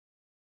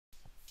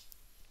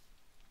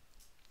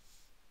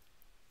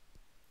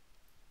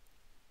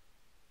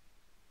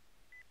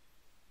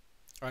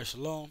All right,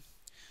 shalom.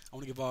 I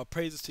want to give all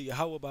praises to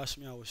Yahweh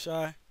Bashmi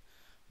Awashai,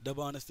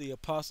 double honors to the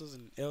apostles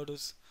and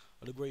elders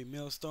of the great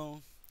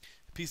millstone.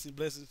 Peace and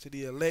blessings to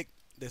the elect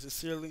that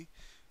sincerely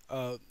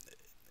uh,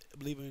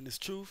 believing in this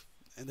truth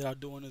and that are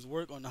doing this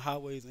work on the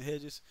highways and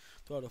hedges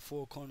throughout the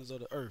four corners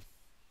of the earth.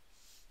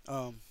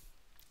 Um,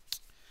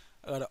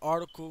 I got an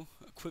article,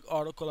 a quick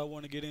article I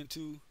want to get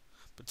into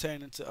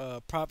pertaining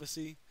to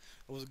prophecy,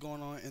 what's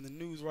going on in the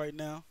news right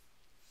now,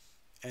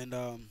 and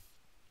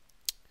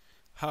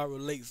how it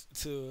relates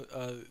to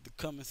the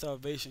coming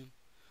salvation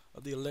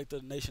of the elect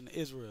of the nation of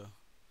Israel.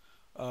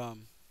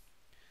 Um,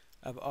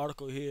 I have an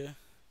article here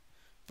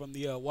from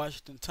the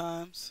Washington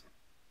Times.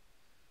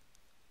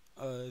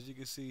 As you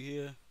can see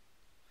here,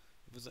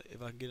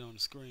 if I can get it on the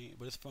screen,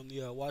 but it's from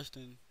the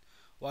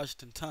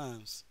Washington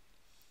Times,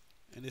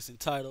 and it's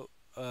entitled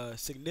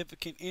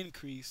 "Significant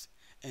Increase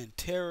in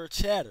Terror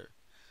Chatter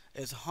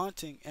as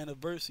Haunting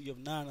Anniversary of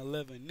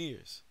 9/11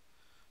 Nears."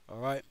 All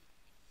right,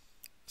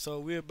 so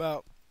we're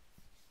about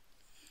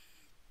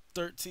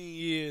 13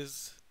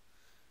 years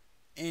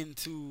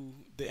into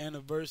the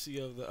anniversary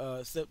of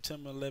the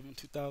September 11,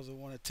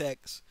 2001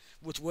 attacks,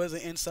 which was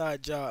an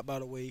inside job, by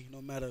the way.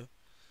 No matter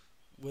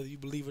whether you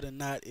believe it or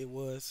not, it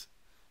was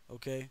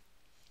okay.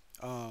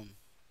 Um,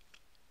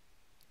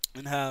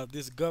 and how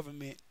this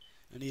government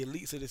and the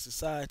elites of the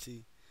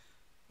society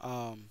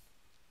um,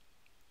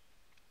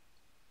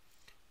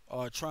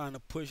 are trying to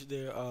push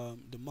their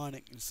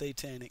demonic and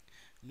satanic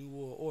new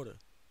world order.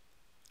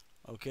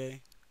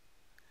 Okay,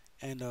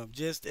 and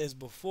just as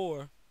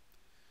before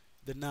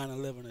the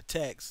 9/11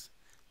 attacks,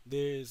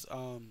 there's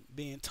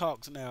being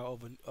talks now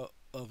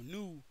of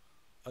new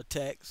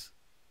attacks,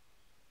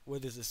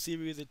 whether it's a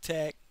serious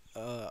attack,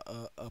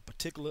 a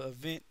particular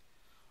event.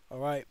 All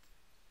right,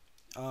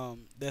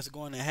 that's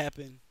going to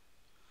happen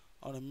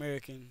on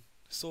American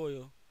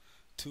soil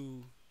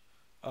to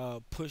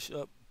push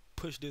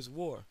this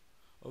war,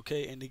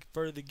 okay, and to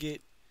further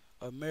get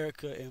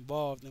America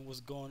involved in what's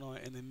going on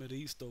in the Middle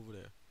East over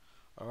there.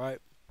 All right,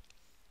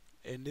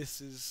 and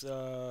this is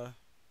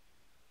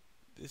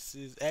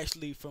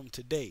actually from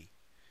today,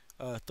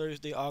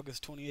 Thursday,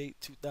 August 28,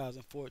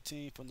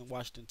 2014, from the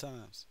Washington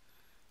Times.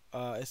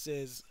 It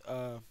says,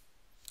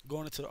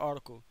 going into the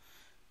article,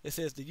 it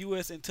says the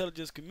U.S.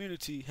 intelligence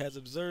community has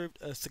observed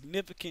a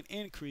significant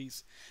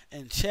increase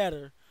in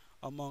chatter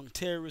among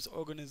terrorist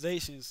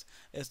organizations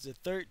as the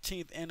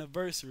 13th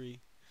anniversary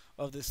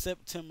of the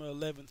September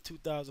 11,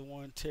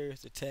 2001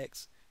 terrorist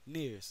attacks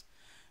nears.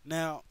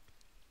 Now,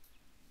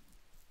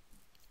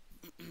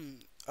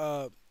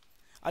 uh,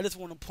 I just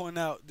want to point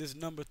out this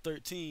number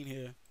 13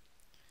 here,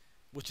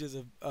 which is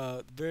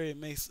a very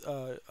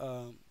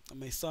a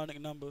Masonic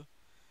number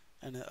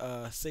and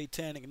a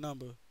satanic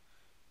number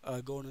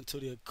going into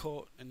the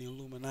occult and the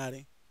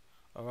Illuminati.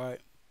 All right,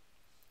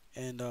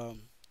 and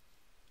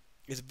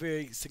it's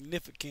very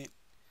significant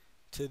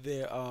to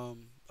their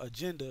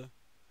agenda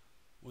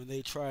when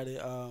they try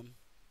to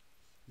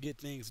get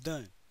things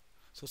done.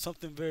 So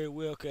something very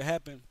well could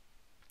happen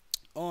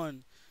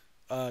on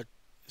uh,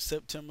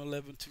 September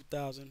 11,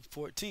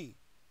 2014.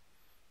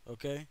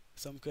 Okay,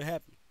 something could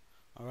happen.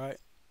 All right,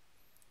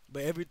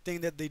 but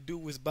everything that they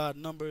do is by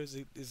numbers.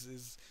 It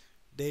is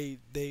they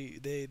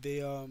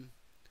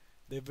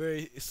they're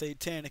very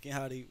satanic in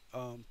how they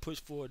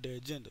push forward their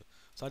agenda.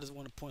 So I just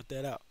want to point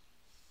that out.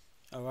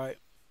 All right.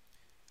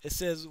 It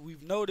says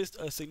we've noticed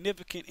a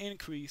significant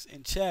increase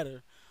in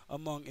chatter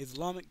among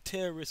Islamic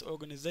terrorist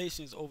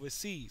organizations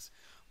overseas,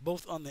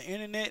 both on the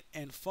internet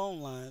and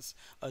phone lines.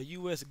 A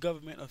U.S.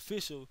 government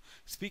official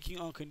speaking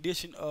on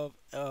condition of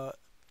uh,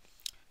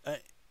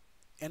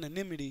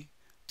 anonymity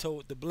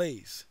told the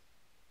Blaze.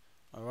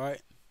 All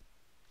right.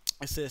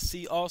 It says,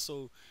 see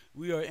also,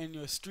 we are in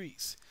your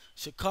streets.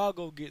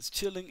 Chicago gets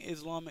chilling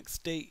Islamic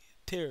State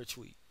terror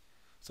tweet.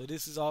 So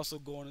this is also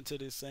going into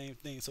the same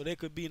thing. So there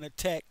could be an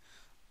attack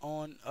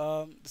on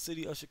the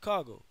city of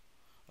Chicago.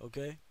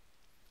 Okay.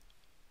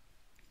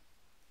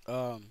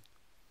 Um,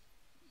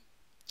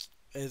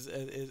 as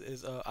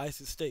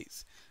ISIS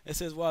states. It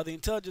says while the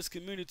intelligence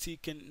community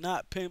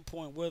cannot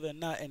pinpoint whether or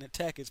not an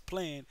attack is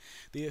planned,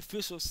 the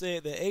official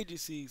said that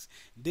agencies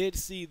did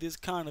see this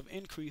kind of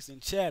increase in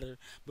chatter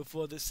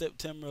before the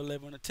September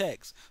 11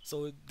 attacks.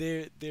 So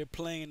they're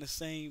playing the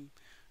same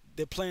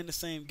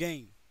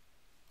game.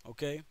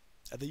 Okay,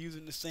 they're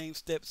using the same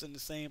steps and the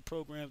same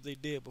programs they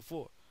did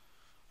before.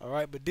 All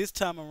right, but this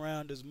time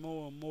around, there's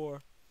more and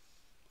more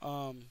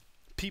um,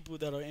 people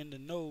that are in the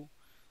know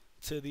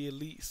to the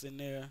elites and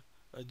their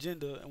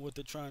agenda and what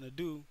they're trying to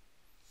do.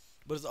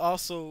 But it's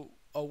also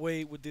a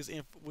way with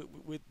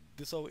with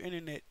this whole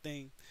internet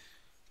thing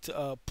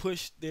to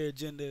push their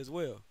agenda as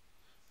well.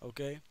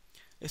 Okay.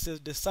 It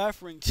says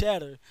deciphering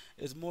chatter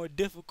is more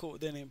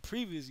difficult than in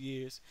previous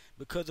years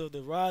because of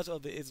the rise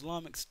of the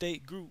Islamic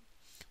State group,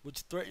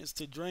 which threatens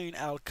to drain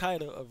Al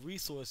Qaeda of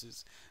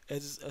resources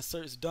as it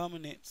asserts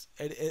dominance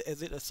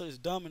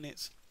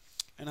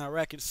in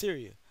Iraq and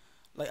Syria.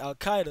 Like Al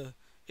Qaeda,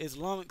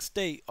 Islamic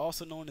State,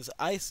 also known as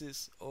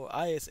ISIS or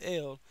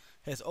ISL,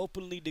 has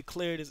openly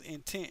declared its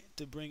intent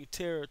to bring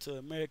terror to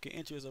American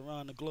interests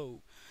around the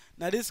globe.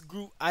 Now this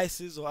group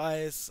ISIS or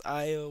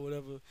ISIL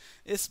whatever,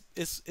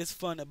 it's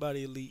fun about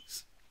the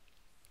elites.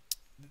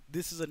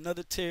 This is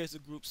another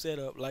terrorist group set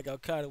up like Al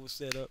Qaeda was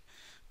set up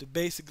to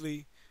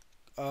basically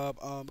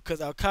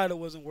because Al Qaeda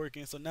wasn't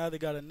working, so now they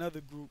got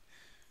another group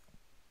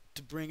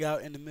to bring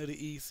out in the Middle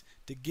East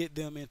to get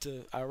them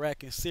into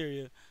Iraq and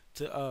Syria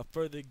to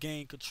further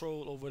gain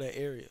control over that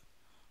area.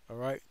 All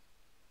right,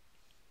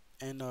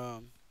 and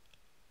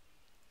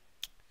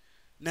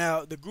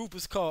now the group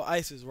is called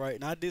ISIS, right?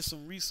 And I did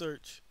some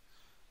research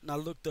and I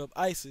looked up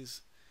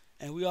ISIS,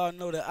 and we all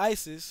know that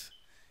ISIS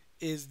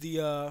is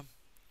the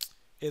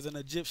is an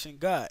Egyptian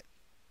god.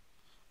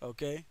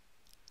 Okay,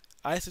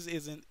 ISIS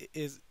is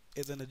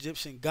an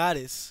Egyptian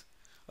goddess.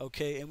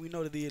 Okay, and we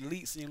know that the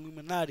elites and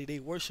Illuminati they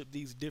worship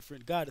these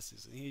different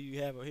goddesses. And here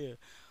you have her here,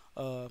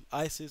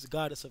 Isis,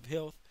 goddess of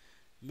health,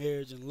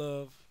 marriage, and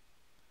love.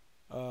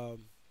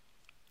 Um,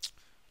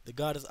 the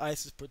goddess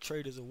Isis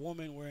portrayed as a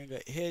woman wearing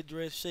a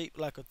headdress shaped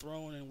like a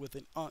throne and with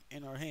an ankh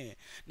in her hand.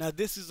 Now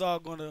this is all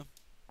gonna.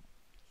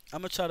 I'm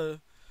gonna try to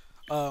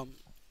um,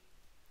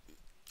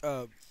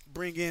 uh,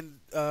 bring in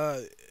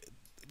the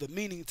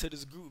meaning to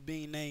this group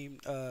being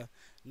named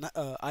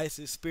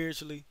ISIS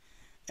spiritually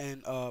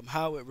and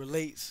how it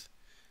relates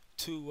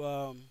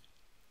to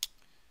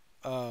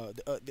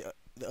the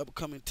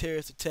upcoming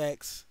terrorist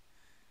attacks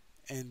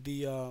and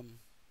the um,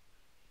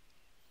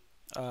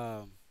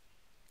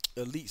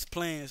 elites'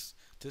 plans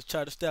to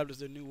try to establish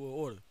their new world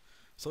order.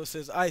 So it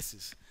says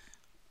ISIS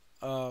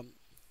um,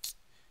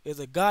 is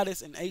a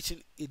goddess in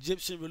ancient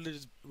Egyptian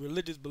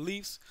religious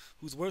beliefs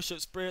whose worship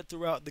spread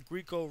throughout the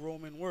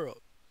Greco-Roman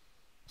world.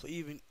 So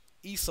even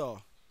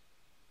Esau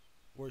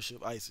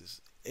worship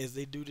ISIS as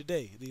they do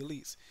today, the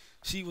elites.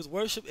 She was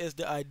worshipped as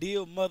the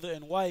ideal mother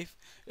and wife,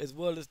 as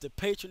well as the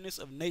patroness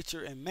of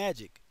nature and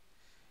magic.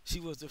 She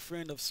was the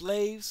friend of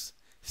slaves,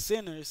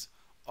 sinners,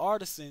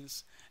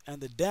 artisans,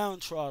 and the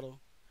downtrodden,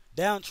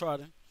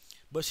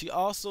 but she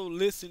also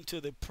listened to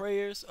the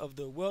prayers of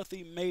the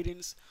wealthy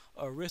maidens,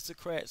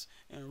 aristocrats,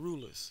 and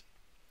rulers.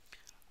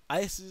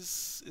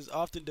 Isis is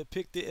often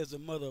depicted as the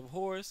mother of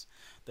Horus,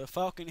 the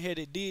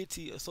falcon-headed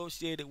deity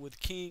associated with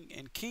king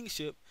and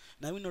kingship.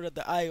 Now we know that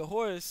the Eye of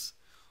Horus,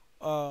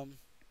 um,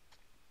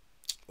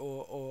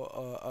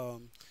 or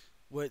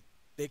what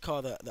they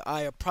call the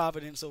Eye of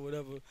Providence or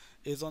whatever,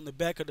 is on the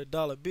back of the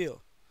dollar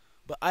bill.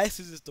 But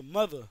Isis is the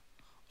mother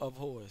of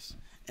Horus,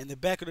 and the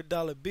back of the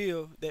dollar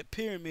bill, that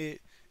pyramid,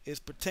 is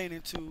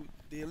pertaining to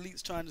the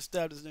elites trying to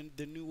establish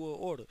the new world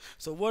order.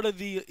 So what are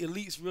the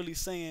elites really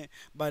saying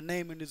by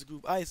naming this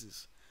group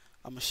ISIS?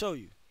 I'm gonna show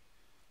you.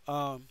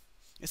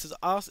 It says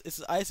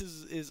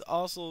ISIS is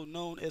also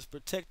known as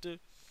protector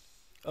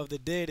of the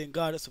dead and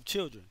goddess of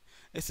children.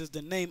 It says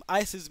the name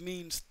Isis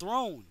means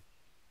throne.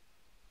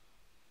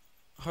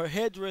 Her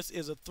headdress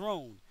is a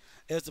throne.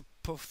 As a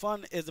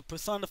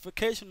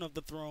personification of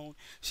the throne,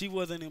 she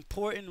was an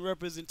important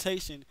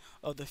representation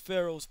of the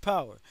pharaoh's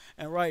power.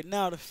 And right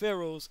now, the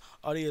pharaohs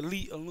are the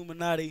elite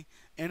Illuminati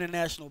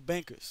international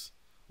bankers,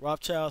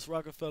 Rothschilds,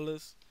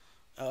 Rockefellers,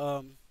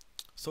 um,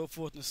 so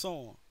forth and so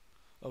on.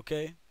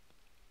 Okay,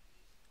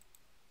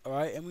 all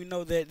right, and we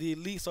know that the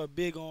elites are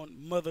big on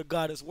mother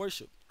goddess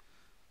worship.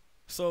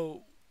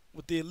 So,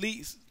 with the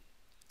elites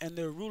and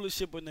their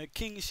rulership and their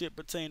kingship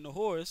pertaining to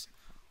Horus,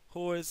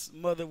 Horus'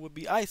 mother would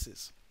be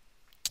Isis.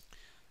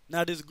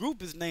 Now this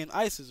group is named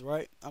ISIS,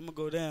 right? I'm gonna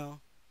go down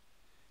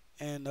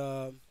and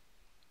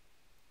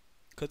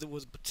because it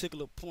was a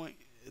particular point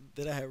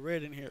that I had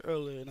read in here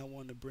earlier and I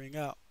wanted to bring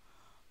out.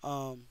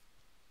 Um,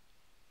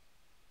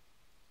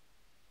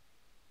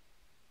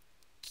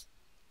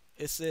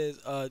 it says,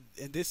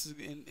 and this is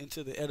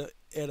into the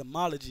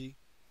etymology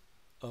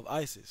of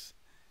ISIS.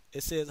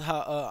 It says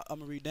how I'm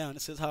gonna read down.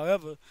 It says,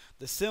 however,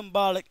 the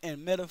symbolic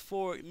and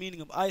metaphoric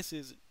meaning of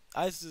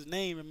Isis's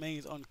name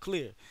remains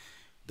unclear.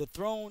 The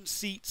throne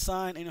seat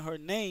sign in her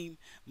name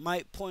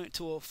might point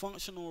to a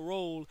functional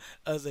role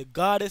as a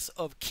goddess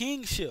of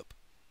kingship,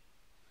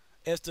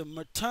 as the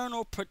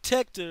maternal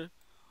protector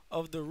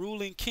of the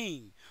ruling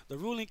king. The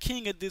ruling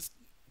king at this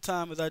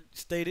time, as I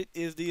stated,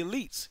 is the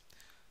elites.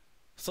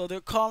 So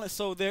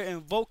they're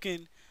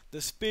invoking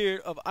the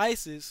spirit of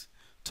Isis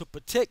to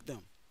protect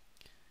them.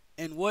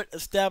 And what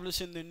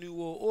establishing the new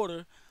world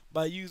order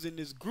by using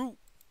this group,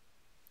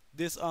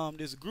 the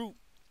Islamic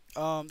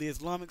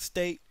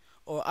State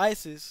or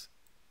ISIS,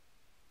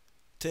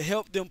 to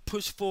help them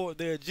push forward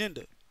their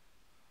agenda.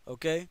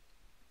 Okay.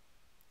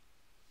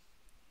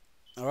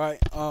 All right.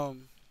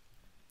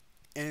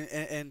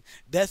 And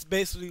that's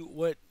basically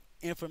what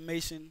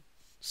information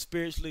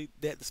spiritually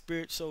that the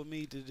spirit showed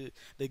me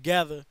to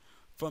gather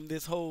from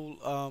this whole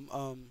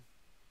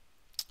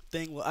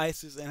thing with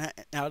ISIS and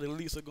how the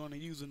elites are going to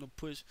use them to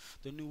push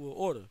the new world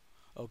order.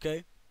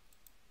 Okay.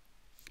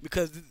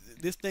 Because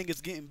this thing is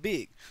getting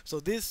big.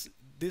 So this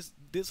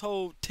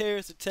whole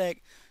terrorist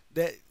attack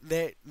that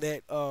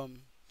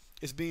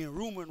is being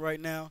rumored right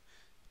now,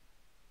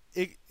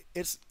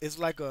 it's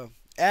like a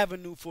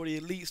avenue for the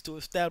elites to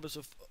establish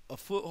a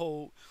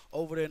foothold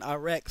over there in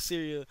Iraq,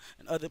 Syria,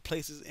 and other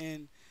places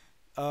in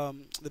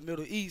the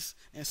Middle East.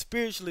 And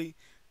spiritually,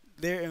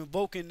 they're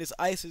invoking this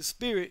ISIS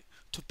spirit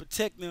to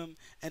protect them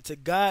and to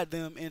guide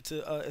them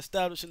into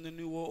establishing the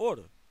new world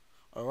order.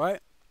 All right,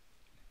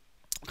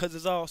 because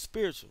it's all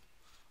spiritual.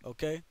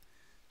 Okay.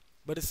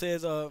 But it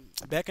says,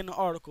 back in the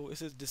article, it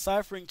says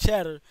deciphering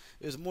chatter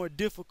is more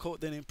difficult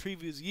than in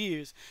previous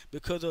years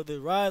because of the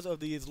rise of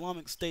the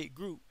Islamic State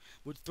group,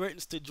 which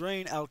threatens to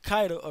drain Al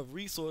Qaeda of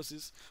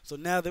resources. So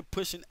now they're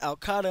pushing Al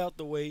Qaeda out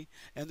the way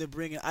and they're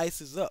bringing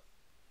ISIS up.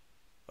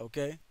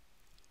 Okay,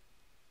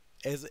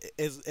 as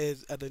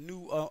the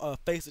new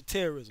face of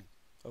terrorism.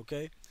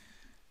 Okay,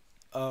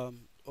 or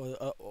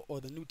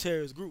the new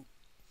terrorist group.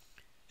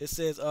 It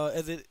says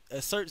as it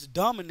asserts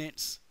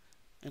dominance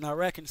in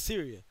Iraq and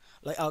Syria.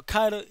 Like Al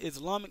Qaeda,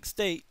 Islamic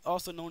State,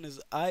 also known as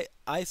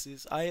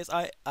ISIS, ISIS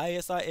or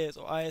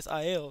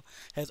ISIL,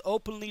 has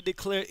openly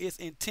declared its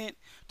intent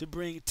to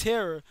bring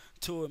terror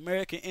to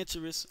American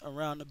interests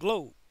around the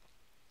globe.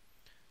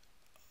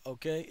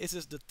 Okay, it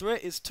says the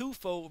threat is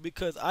twofold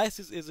because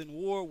ISIS is in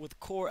war with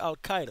core Al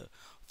Qaeda.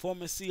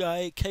 Former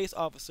CIA case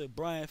officer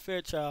Brian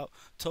Fairchild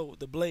told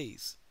The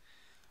Blaze.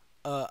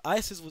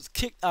 ISIS was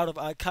kicked out of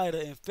Al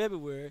Qaeda in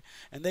February,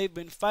 and they've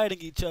been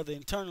fighting each other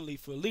internally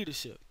for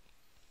leadership.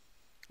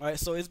 All right,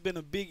 so it's been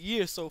a big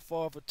year so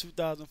far for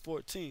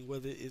 2014.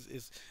 Whether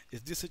it's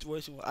this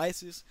situation with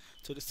ISIS,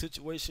 to the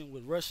situation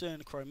with Russia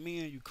and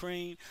Crimea and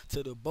Ukraine,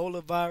 to the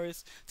Ebola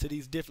virus, to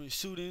these different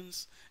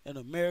shootings in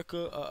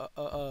America,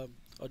 or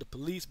the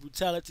police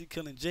brutality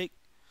killing Jake.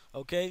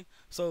 Okay,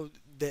 so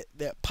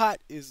that pot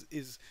is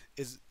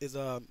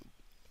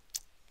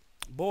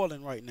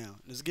boiling right now.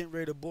 It's getting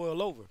ready to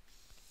boil over.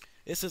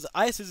 It says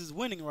ISIS is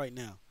winning right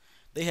now.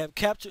 They have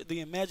captured the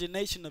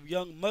imagination of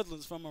young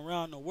Muslims from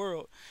around the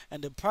world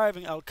and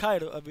depriving Al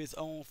Qaeda of its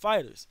own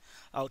fighters.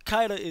 Al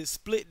Qaeda is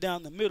split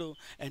down the middle,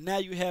 and now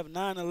you have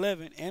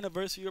 9/11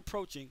 anniversary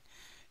approaching.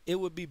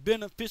 It would be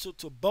beneficial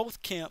to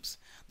both camps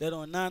that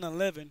on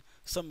 9/11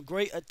 some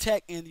great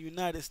attack in the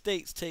United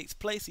States takes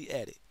place, he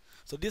added.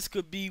 So this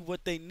could be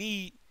what they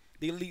need,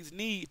 the elites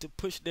need to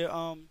push their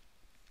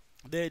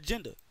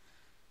agenda.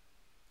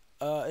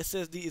 It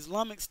says the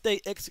Islamic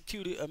State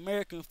executed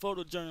American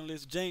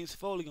photojournalist James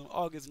Foley on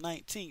August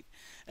 19th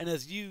and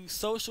has used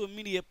social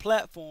media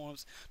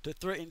platforms to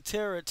threaten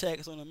terror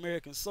attacks on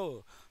American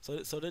soil.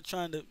 So they're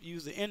trying to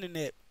use the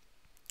internet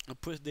to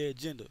push their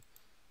agenda.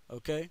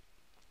 Okay.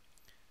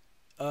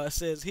 It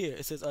says here.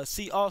 It says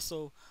see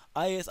also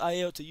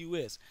ISIL to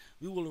U.S.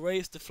 We will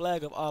raise the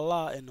flag of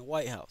Allah in the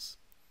White House.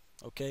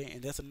 Okay,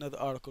 and that's another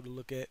article to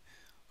look at.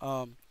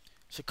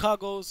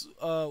 Chicago's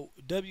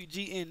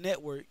WGN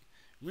network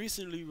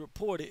recently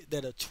reported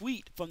that a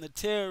tweet from the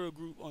terror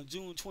group on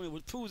June 20,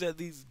 which proves that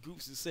these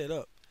groups are set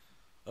up,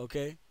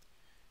 okay,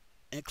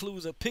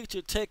 includes a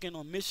picture taken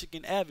on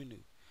Michigan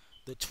Avenue.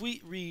 The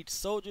tweet reads,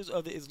 "Soldiers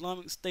of the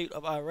Islamic State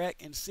of Iraq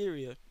and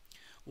Syria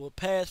will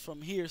pass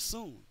from here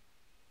soon."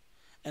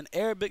 An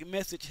Arabic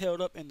message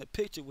held up in the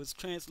picture was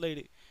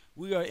translated,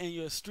 "We are in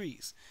your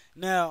streets."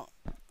 Now,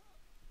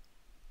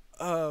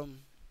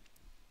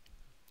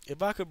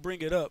 if I could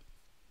bring it up,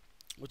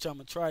 which I'm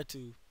going to try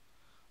to,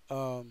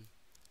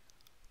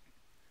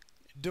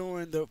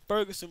 during the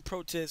Ferguson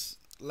protests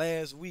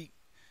last week,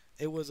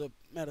 it was a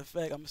matter of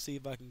fact. I'm gonna see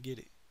if I can get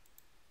it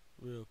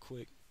real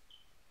quick.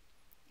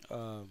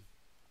 Um,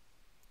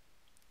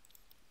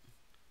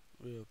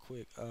 real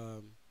quick.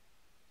 Let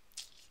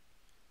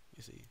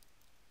me see.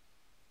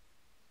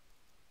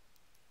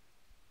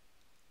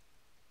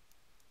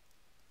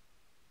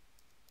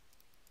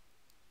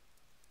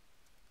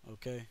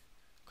 Okay,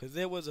 because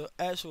there was an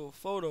actual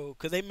photo.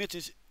 Because they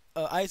mentioned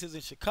ISIS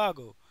in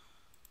Chicago.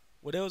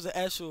 Well, there was an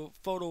actual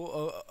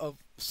photo of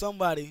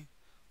somebody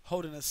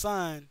holding a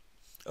sign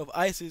of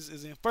ISIS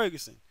is in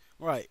Ferguson.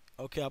 Right.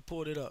 Okay, I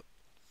pulled it up.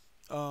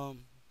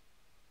 Um,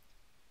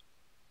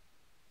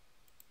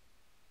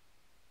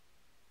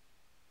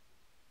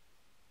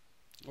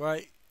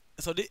 right.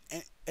 So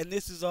and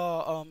this is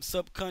all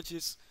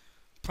subconscious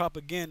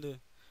propaganda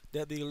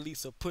that the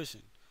elites are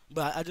pushing.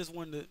 But I just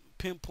wanted to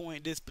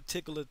pinpoint this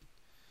particular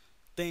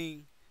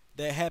thing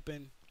that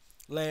happened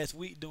last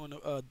week during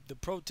the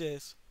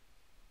protest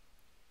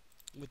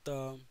with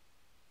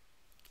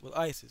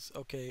ISIS.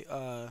 Okay,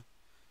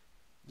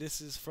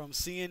 this is from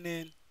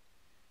CNN.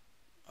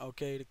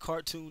 Okay, the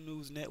Cartoon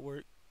News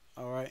Network.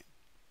 All right,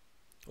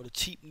 or the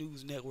Cheap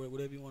News Network,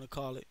 whatever you want to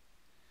call it.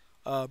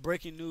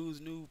 Breaking news: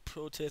 new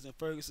protest in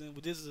Ferguson.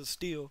 But this is a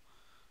still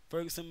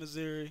Ferguson,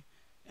 Missouri,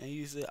 and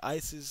you said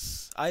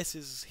ISIS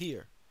is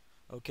here.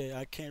 Okay,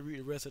 I can't read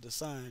the rest of the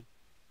sign,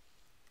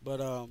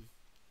 but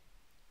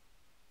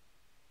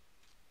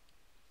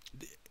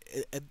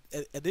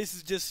this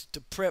is just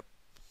to prep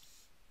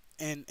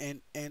and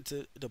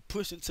to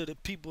push into the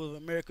people of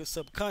America's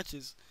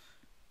subconscious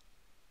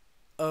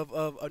of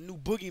a new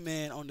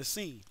boogeyman on the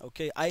scene.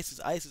 Okay,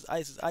 ISIS.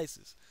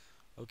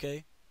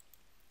 Okay,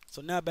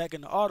 so now back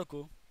in the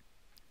article,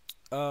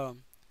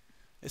 um,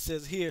 It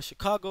says here,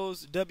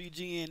 Chicago's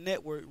WGN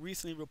network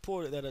recently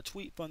reported that a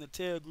tweet from the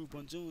terror group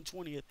on June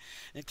 20th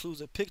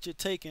includes a picture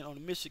taken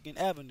on Michigan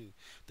Avenue.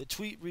 The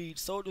tweet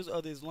reads, "Soldiers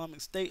of the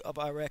Islamic State of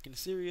Iraq and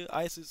Syria,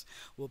 ISIS,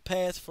 will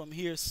pass from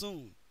here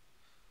soon."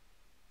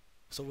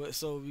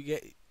 So we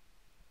get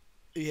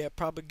had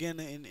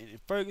propaganda in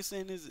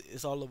Ferguson.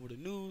 It's all over the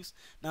news.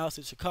 Now it's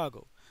in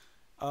Chicago.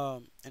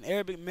 An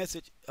Arabic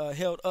message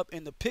held up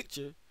in the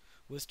picture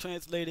was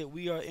translated,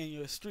 "We are in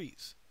your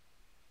streets."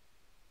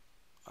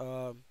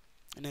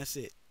 And that's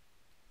it.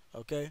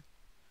 Okay,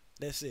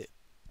 that's it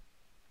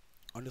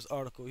on this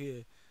article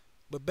here.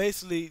 But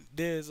basically,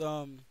 there's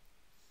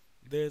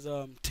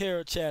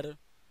terror chatter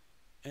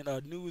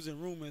and news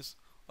and rumors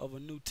of a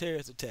new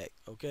terrorist attack.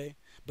 Okay,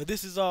 but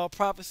this is all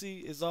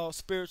prophecy. It's all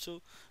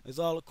spiritual. It's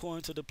all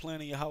according to the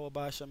plan of Yahweh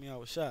Ba'ashem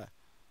Yahweh Shai.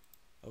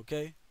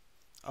 Okay.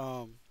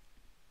 I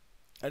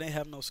didn't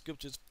have no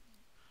scriptures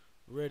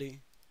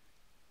ready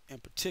in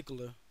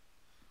particular,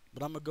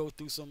 but I'm gonna go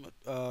through some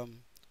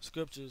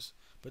scriptures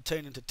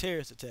pertaining to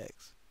terrorist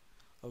attacks,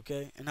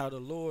 okay, and how the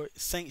Lord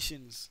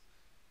sanctions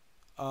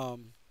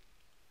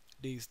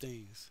these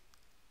things.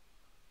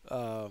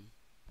 Um,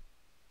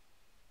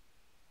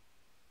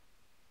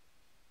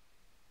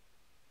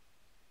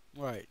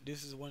 right,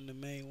 this is one of the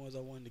main ones I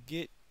wanted to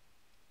get.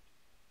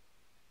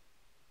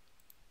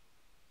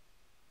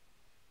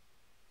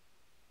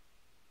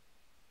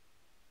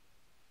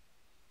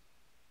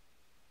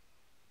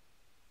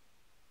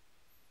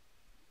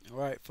 All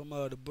right, from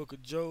the book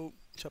of Job,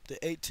 chapter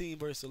 18,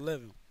 verse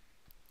 11.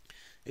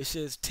 It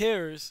says,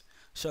 "Terrors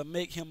shall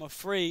make him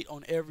afraid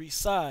on every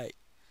side,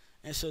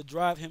 and shall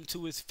drive him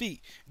to his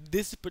feet."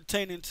 This is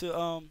pertaining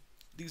to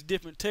these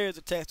different terrorist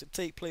attacks that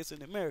take place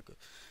in America,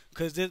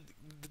 because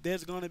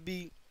there's going to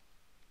be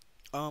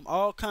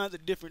all kinds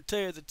of different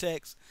terrorist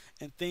attacks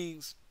and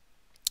things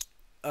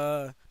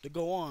to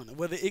go on.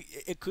 Whether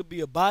it could be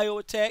a bio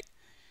attack,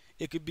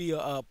 it could be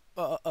a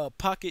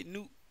pocket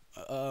nuke,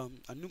 a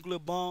nuclear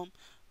bomb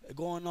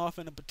going off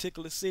in a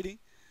particular city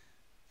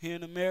here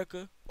in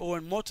America, or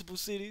in multiple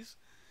cities.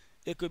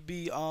 It could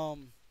be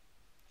um,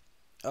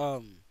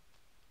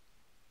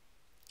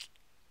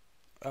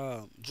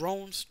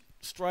 drone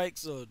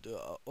strikes, or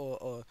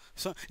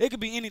some. It could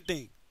be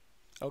anything.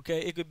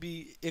 Okay, it could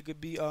be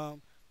uh,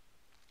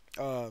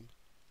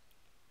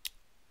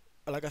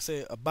 like I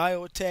said, a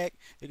bio attack.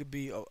 It could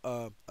be a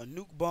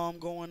nuke bomb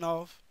going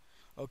off.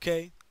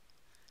 Okay,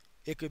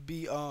 it could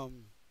be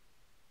um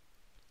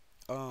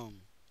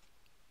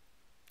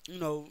you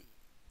know,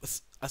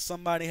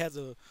 somebody has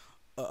a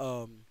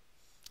a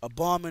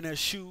bomb in their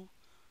shoe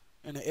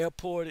in the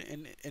airport,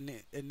 and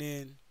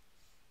then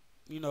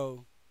you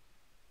know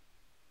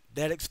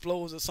that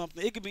explodes or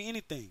something. It could be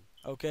anything.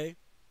 Okay,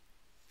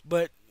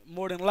 but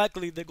more than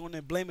likely they're going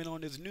to blame it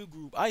on this new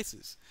group,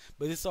 ISIS.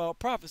 But it's all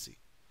prophecy.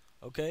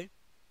 Okay,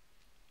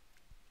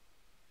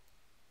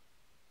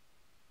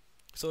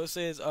 so it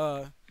says,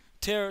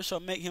 "Terror shall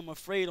make him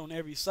afraid on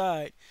every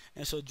side,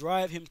 and shall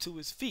drive him to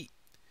his feet."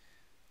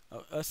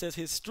 It says,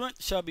 "His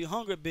strength shall be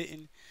hunger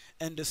bitten,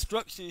 and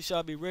destruction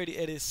shall be ready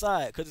at his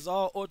side," because it's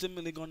all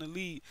ultimately going to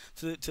lead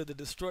to the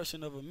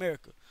destruction of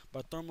America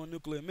by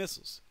thermonuclear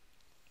missiles.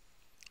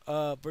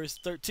 Verse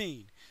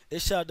 13,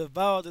 "It shall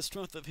devour the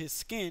strength of his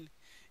skin,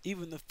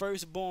 even the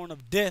firstborn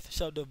of death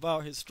shall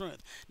devour his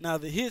strength." Now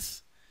the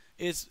 "his"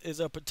 is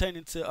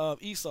pertaining to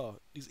Esau,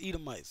 these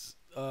Edomites,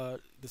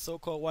 the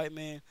so-called white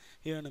man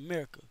here in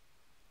America.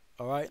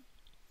 All right.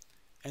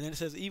 And then it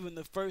says, "Even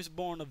the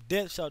firstborn of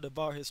death shall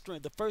devour his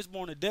strength." The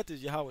firstborn of death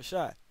is Yahweh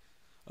Shai,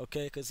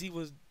 okay, because he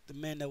was the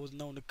man that was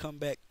known to come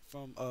back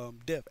from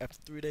death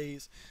after 3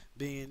 days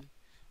being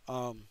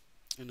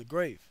in the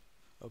grave,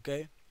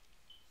 okay,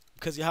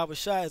 because Yahweh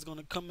Shai is going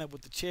to come back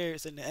with the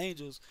chariots and the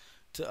angels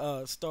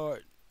to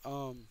start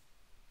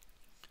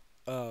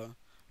uh,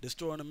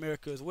 destroying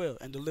America as well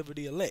and deliver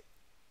the elect.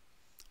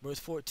 Verse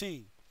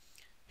 14,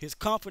 "His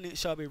confidence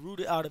shall be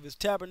rooted out of his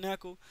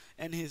tabernacle,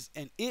 and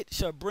it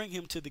shall bring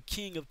him to the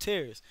king of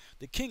terrors."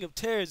 The king of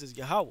terrors is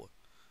Yahweh,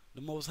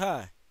 the Most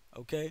High.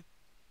 Okay,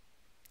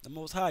 the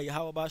Most High,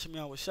 Yahweh Ba'ashem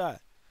Yahweh Shai.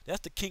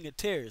 That's the king of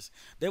terrors.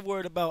 They're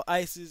worried about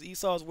ISIS.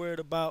 Esau's worried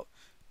about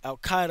Al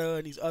Qaeda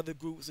and these other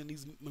groups and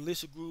these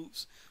militia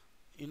groups.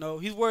 You know,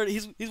 he's worried.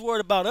 He's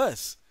worried about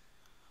us,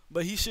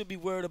 but he should be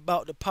worried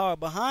about the power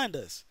behind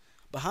us,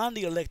 behind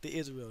the elected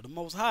Israel, the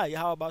Most High,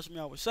 Yahweh Ba'ashem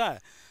Yahweh Shai.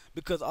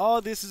 Because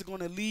all this is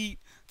going to lead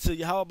to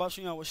Yahweh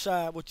Ba'ashem Yahweh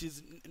Shai, which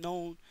is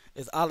known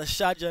as Allah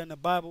Shaja in the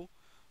Bible,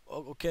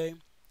 okay,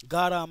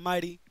 God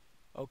Almighty,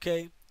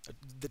 okay,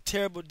 the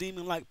terrible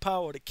demon-like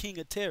power, the king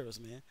of terrors,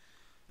 man,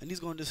 and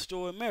he's going to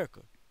destroy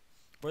America.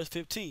 Verse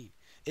 15,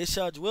 "It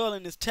shall dwell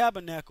in his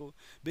tabernacle,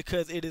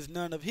 because it is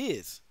none of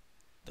his."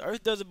 The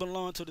earth doesn't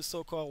belong to the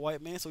so-called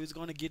white man, so he's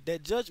going to get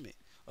that judgment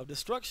of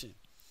destruction.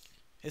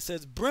 It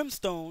says,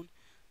 "Brimstone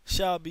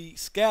shall be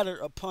scattered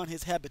upon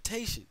his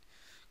habitation,"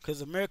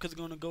 because America's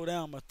going to go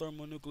down by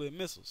thermonuclear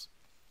missiles.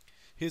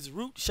 "His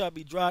root shall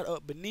be dried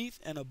up beneath,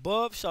 and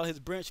above shall his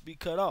branch be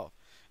cut off."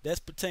 That's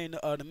pertaining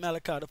to the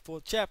Malachi, the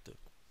 4th chapter,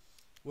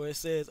 where it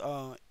says,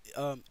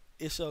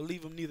 it shall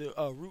leave him neither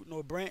root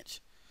nor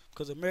branch,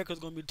 because America is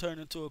going to be turned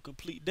into a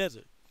complete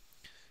desert.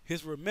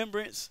 His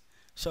remembrance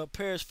shall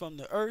perish from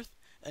the earth,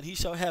 and he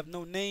shall have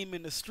no name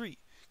in the street,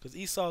 because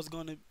Esau is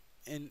going to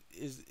and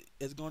is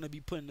going to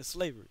be put into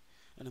slavery,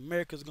 and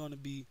America is going to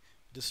be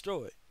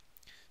destroyed.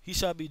 He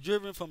shall be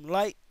driven from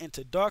light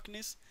into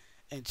darkness,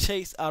 and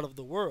chased out of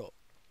the world.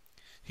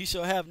 He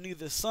shall have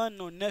neither son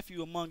nor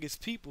nephew among his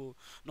people,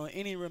 nor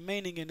any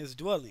remaining in his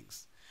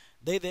dwellings.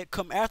 They that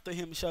come after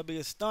him shall be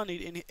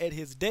astonished at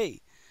his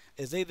day,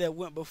 as they that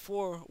went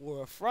before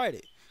were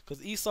affrighted.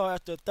 Because Esau,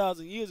 after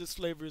 1,000 years of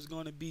slavery, is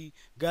going to be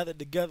gathered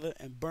together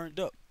and burned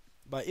up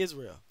by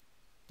Israel,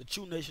 the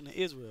true nation of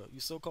Israel, you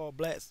so-called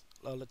blacks,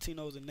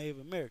 Latinos, and Native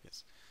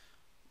Americans.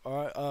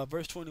 All right,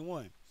 verse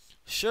 21.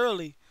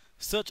 Surely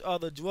such are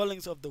the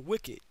dwellings of the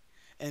wicked,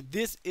 and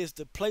this is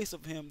the place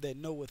of him that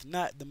knoweth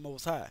not the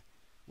Most High,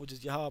 which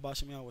is Yahweh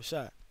Bashem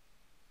Yahushai.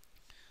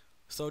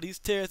 So these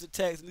terrorist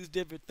attacks and these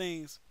different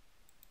things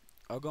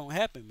are gonna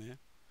happen, man.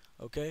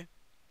 Okay.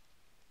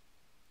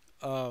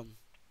 Um.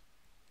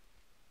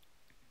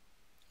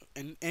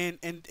 And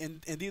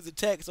these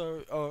attacks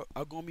are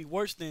gonna be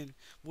worse than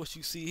what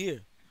you see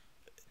here.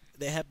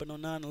 That happened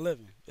on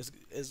 9/11.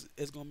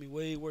 It's gonna be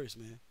way worse,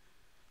 man.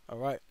 All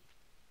right.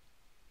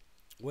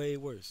 Way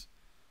worse.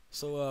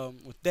 So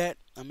with that,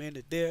 I'm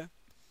ended there.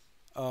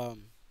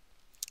 Um,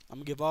 I'm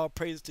gonna give all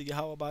praises to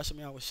Yahweh Bashem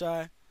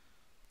Yahushai.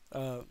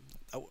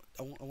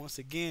 Once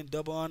again,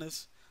 double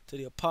honors to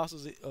the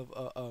apostles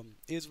of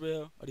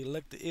Israel, or the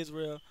elected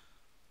Israel,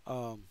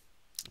 um,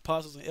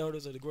 apostles and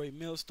elders of the great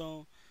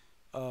millstone.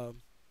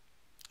 Um,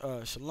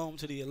 Shalom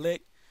to the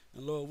elect,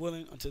 and Lord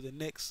willing, until the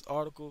next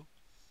article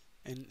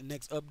and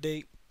next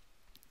update,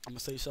 I'm gonna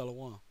say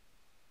Shalom.